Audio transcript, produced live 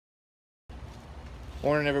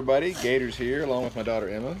Morning, everybody. Gator's here along with my daughter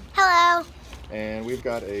Emma. Hello. And we've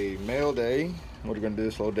got a mail day. We're going to do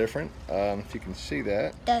this a little different. If you can see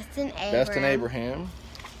that. Dustin Abraham.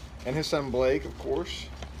 And his son Blake, of course.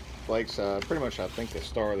 Blake's pretty much, I think, the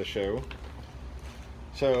star of the show.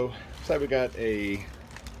 So, looks like we got a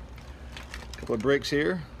couple of bricks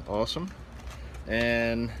here. Awesome.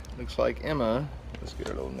 And looks like Emma, let's get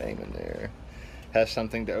her little name in there, has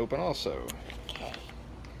something to open also. Okay.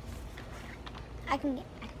 I can get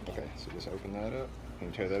Okay, so just open that up. Can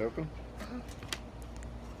you tear that open?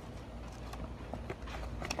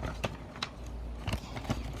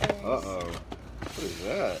 Uh-oh. What is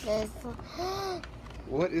that?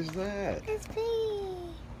 What is that? It's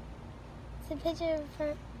me. It's a picture of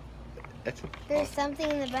her. There's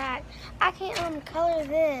something in the back. I can color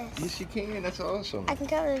this. Yes, you can. That's awesome. I can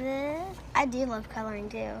color this. I do love coloring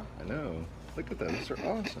too. I know. Look at those. They're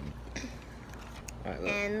awesome. All right,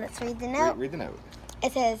 look. And let's read the note. Read the note.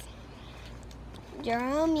 It says,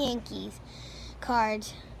 Jerome Yankees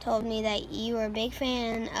cards told me that you were a big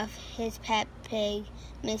fan of his pet pig,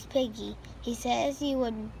 Miss Piggy. He says you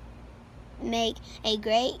would make a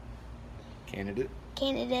great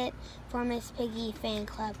candidate for Miss Piggy fan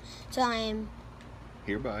club. So I am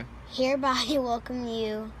hereby welcoming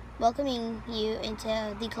you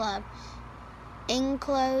into the club.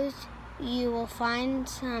 Enclosed, you will find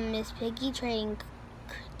some Miss Piggy trading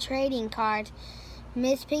cards,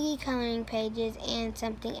 Miss Piggy coloring pages, and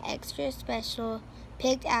something extra special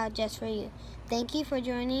picked out just for you. Thank you for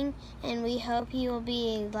joining, and we hope you will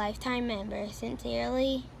be a lifetime member.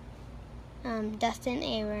 Sincerely, Dustin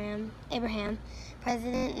Abraham,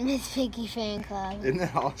 President, Miss Piggy Fan Club. Isn't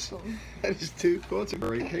that awesome? That is too cool. It's a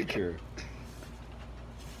great picture.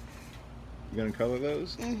 You gonna color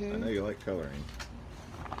those? I know you like coloring.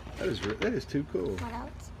 That is too cool. What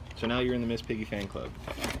else? So now you're in the Miss Piggy Fan Club.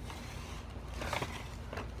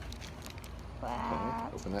 Wow.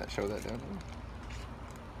 Okay, open that. Show that down there.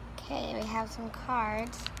 Okay, we have some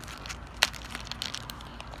cards.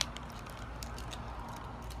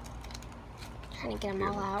 Trying to get them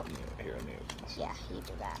all out. Yeah, here, let me open this. Yeah, you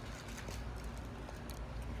do that.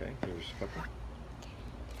 Okay, here's a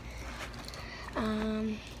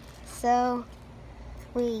couple. So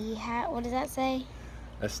we have, what does that say?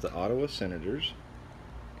 That's the Ottawa Senators.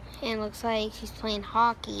 And it looks like she's playing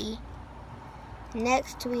hockey.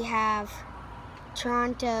 Next we have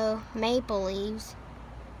Toronto Maple Leafs.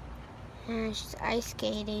 And she's ice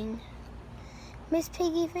skating. Miss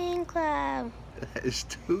Piggy Fan Club. That is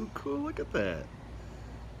too cool. Look at that.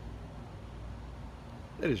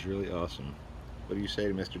 That is really awesome. What do you say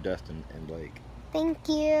to Mr. Dustin and Blake? Thank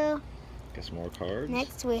you. Got some more cards.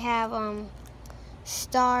 Next we have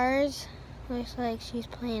Stars. Looks like she's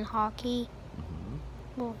playing hockey.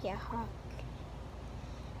 Well, yeah, hockey.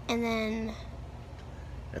 And then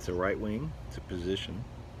that's a right wing. It's a position.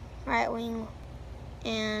 Right wing.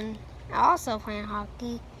 And also playing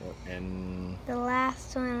hockey. And the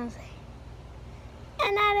last one was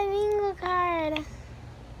another bingo card.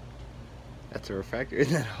 That's a refractor.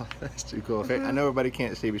 Isn't that all? That's too cool. I know everybody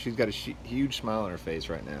can't see, but she's got a huge smile on her face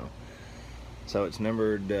right now. So it's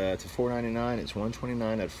numbered to $4.99. It's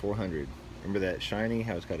 $129 at $400. Remember that shiny?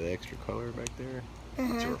 How it's got an extra color back there?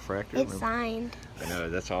 It's a refractor. It's signed. I know.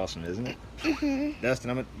 That's awesome, isn't it?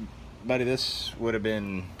 Dustin, buddy, this would have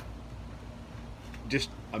been just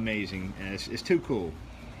amazing, and it's too cool,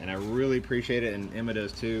 and I really appreciate it, and Emma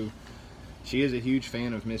does too. She is a huge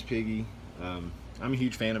fan of Miss Piggy. I'm a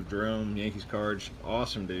huge fan of Jerome Yankees cards.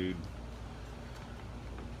 Awesome dude.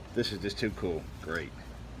 This is just too cool. Great.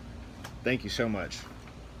 Thank you so much.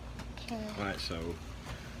 Okay. All right, so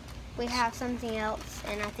we have something else,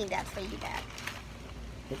 and I think that's for you, Dad.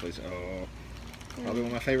 Hopefully so. Oh, probably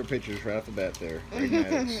one of my favorite pictures right off the bat there. Greg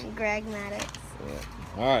Maddox. Greg Maddox.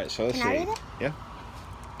 Yeah. All right, so let's see. Can I read it? Yeah.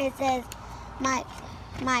 It says,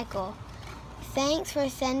 Michael, thanks for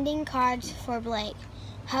sending cards for Blake.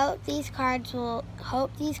 Hope these cards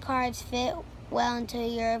fit well into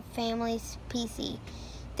your family's PC.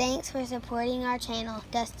 Thanks for supporting our channel,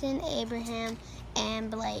 Dustin, Abraham, and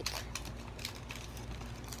Blake.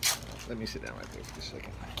 Let me sit down right there for a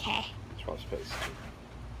second. Okay. Swap space.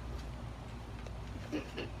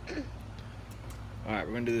 All right,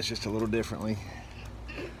 we're gonna do this just a little differently.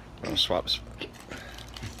 We're gonna swap.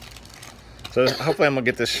 So hopefully I'm gonna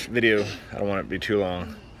get this video. I don't want it to be too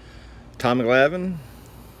long. Tom McLavin,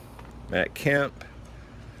 Matt Kemp,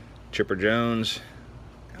 Chipper Jones.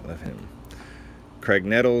 I love him. Craig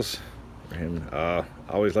Nettles. Him. I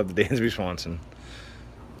always loved the Dansby Swanson.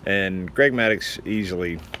 And Greg Maddox,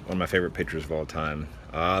 easily one of my favorite pitchers of all time.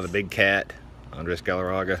 The Big Cat, Andres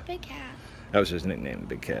Galarraga. Big Cat. That was his nickname, the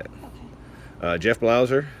Big Cat. Jeff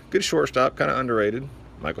Blauser, good shortstop, kind of underrated.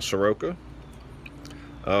 Michael Soroka.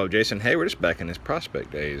 Oh, Jason Hayward is back in his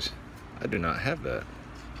prospect days. I do not have that.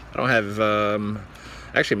 I don't have,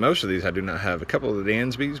 actually most of these I do not have. A couple of the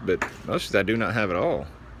Dansbys, but most of these I do not have at all.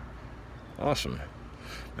 Awesome.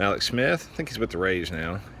 Alex Smith, I think he's with the Rays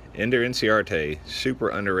now. Ender Inciarte, super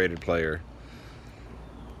underrated player.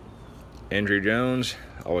 Andrew Jones,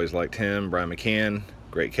 always liked him. Brian McCann,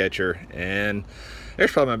 great catcher. And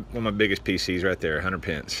there's probably one of my biggest PCs right there, Hunter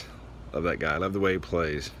Pence. Love that guy, love the way he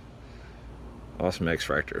plays. Awesome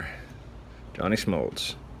X-Factor. Johnny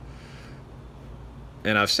Smoltz.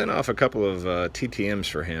 And I've sent off a couple of TTMs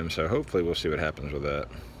for him, so hopefully we'll see what happens with that.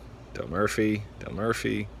 Del Murphy,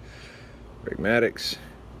 Greg Maddux.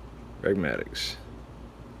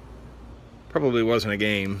 Probably wasn't a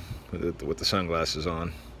game with the sunglasses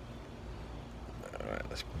on. Alright,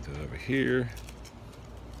 let's move this over here.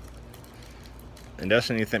 And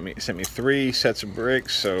Dustin, you sent me 3 sets of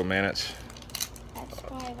bricks, so man, that's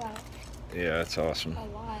probably about yeah, that's awesome. a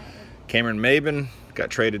lot. Cameron Maben got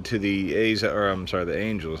traded to the the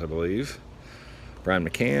Angels, I believe. Brian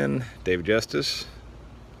McCann, Dave Justice.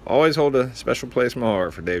 Always hold a special place in my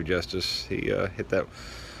heart for Dave Justice. He hit that.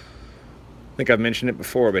 I think I've mentioned it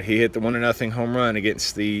before, but he hit the 1-0 home run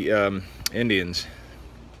against the Indians.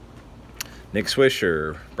 Nick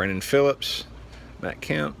Swisher, Brandon Phillips, Matt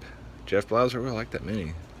Kemp, Jeff Blauser. Oh, I like that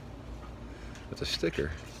mini. With a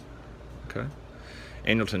sticker. Okay.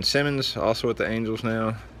 Angelton Simmons, also with the Angels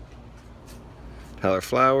now. Tyler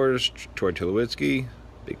Flowers, Troy Tulowitzki,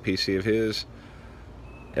 big PC of his.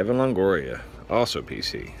 Evan Longoria, also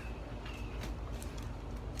PC.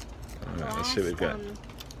 All right, let's see what we've got.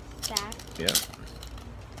 Yeah.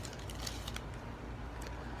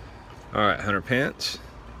 All right, Hunter Pence,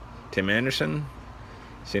 Tim Anderson.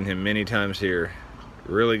 Seen him many times here.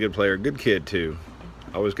 Really good player, good kid too.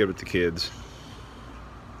 Always good with the kids.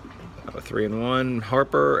 3-1.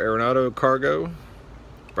 Harper, Arenado, Cargo.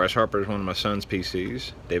 Bryce Harper is one of my son's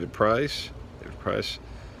PCs. David Price.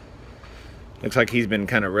 Looks like he's been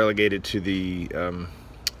kind of relegated to the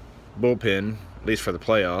bullpen, at least for the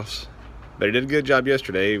playoffs. But he did a good job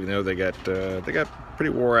yesterday, even though they got pretty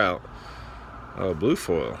wore out. Oh, blue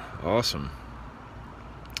foil, awesome.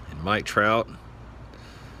 And Mike Trout,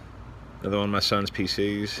 another one of my son's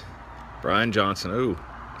PCs. Brian Johnson. Oh,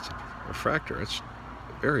 it's a refractor. It's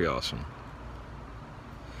very awesome.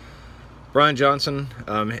 Brian Johnson,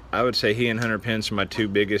 I would say he and Hunter Pence are my 2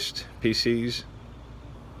 biggest PCs.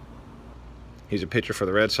 He's a pitcher for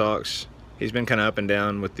the Red Sox. He's been kind of up and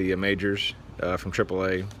down with the majors from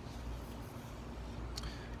AAA.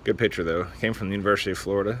 Good pitcher though. Came from the University of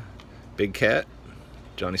Florida. Big Cat,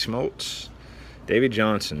 Johnny Smoltz, David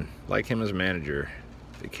Johnson. Like him as a manager.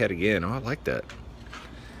 Big Cat again. Oh, I like that.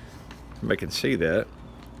 Everybody can see that.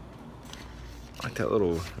 I like that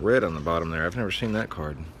little red on the bottom there. I've never seen that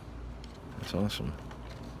card. That's awesome.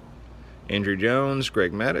 Andrew Jones,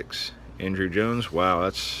 Greg Maddux. Andrew Jones, wow,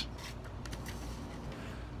 that's...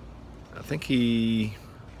 I think he...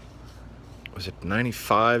 Was it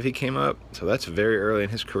 95 he came up? So that's very early in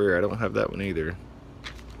his career. I don't have that one either.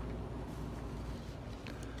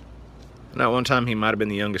 And at one time he might have been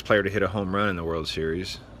the youngest player to hit a home run in the World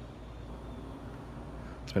Series.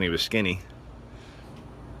 That's when he was skinny.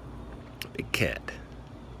 Big Cat.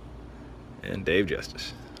 And Dave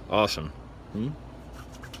Justice. Awesome.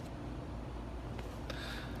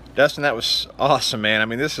 Dustin, that was awesome, man. I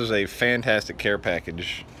mean, this is a fantastic care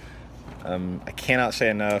package. I cannot say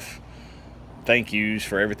enough thank yous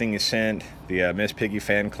for everything you sent. The Miss Piggy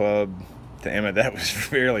fan club to Emma, that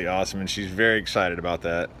was really awesome, and she's very excited about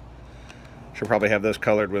that. She'll probably have those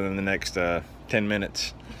colored within the next 10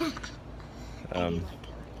 minutes. Yeah,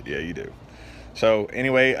 you do. So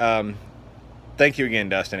anyway, thank you again,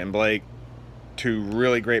 Dustin and Blake. 2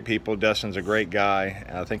 really great people. Dustin's a great guy.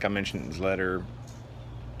 I think I mentioned in his letter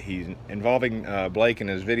he's involving Blake in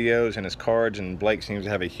his videos and his cards, and Blake seems to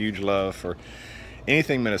have a huge love for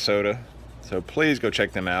anything Minnesota. So please go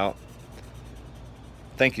check them out.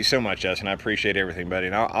 Thank you so much, Dustin. I appreciate everything, buddy.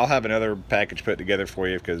 And I'll have another package put together for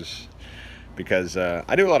you because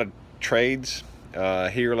I do a lot of trades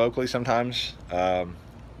here locally sometimes. I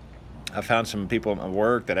found some people at my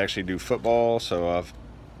work that actually do football, so I've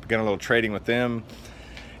begun a little trading with them,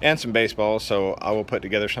 and some baseball. So I will put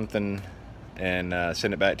together something and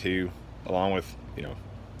send it back to you, along with, you know,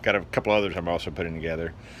 got a couple others I'm also putting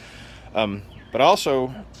together. But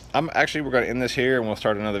also, we're going to end this here, and we'll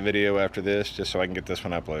start another video after this, just so I can get this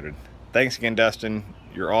one uploaded. Thanks again, Dustin.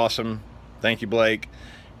 You're awesome. Thank you, Blake.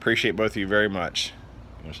 Appreciate both of you very much.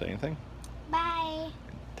 You want to say anything? Bye.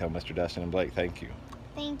 Tell Mr. Dustin and Blake thank you.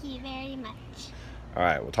 Thank you very much. All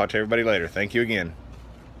right, we'll talk to everybody later. Thank you again.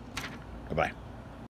 Bye-bye.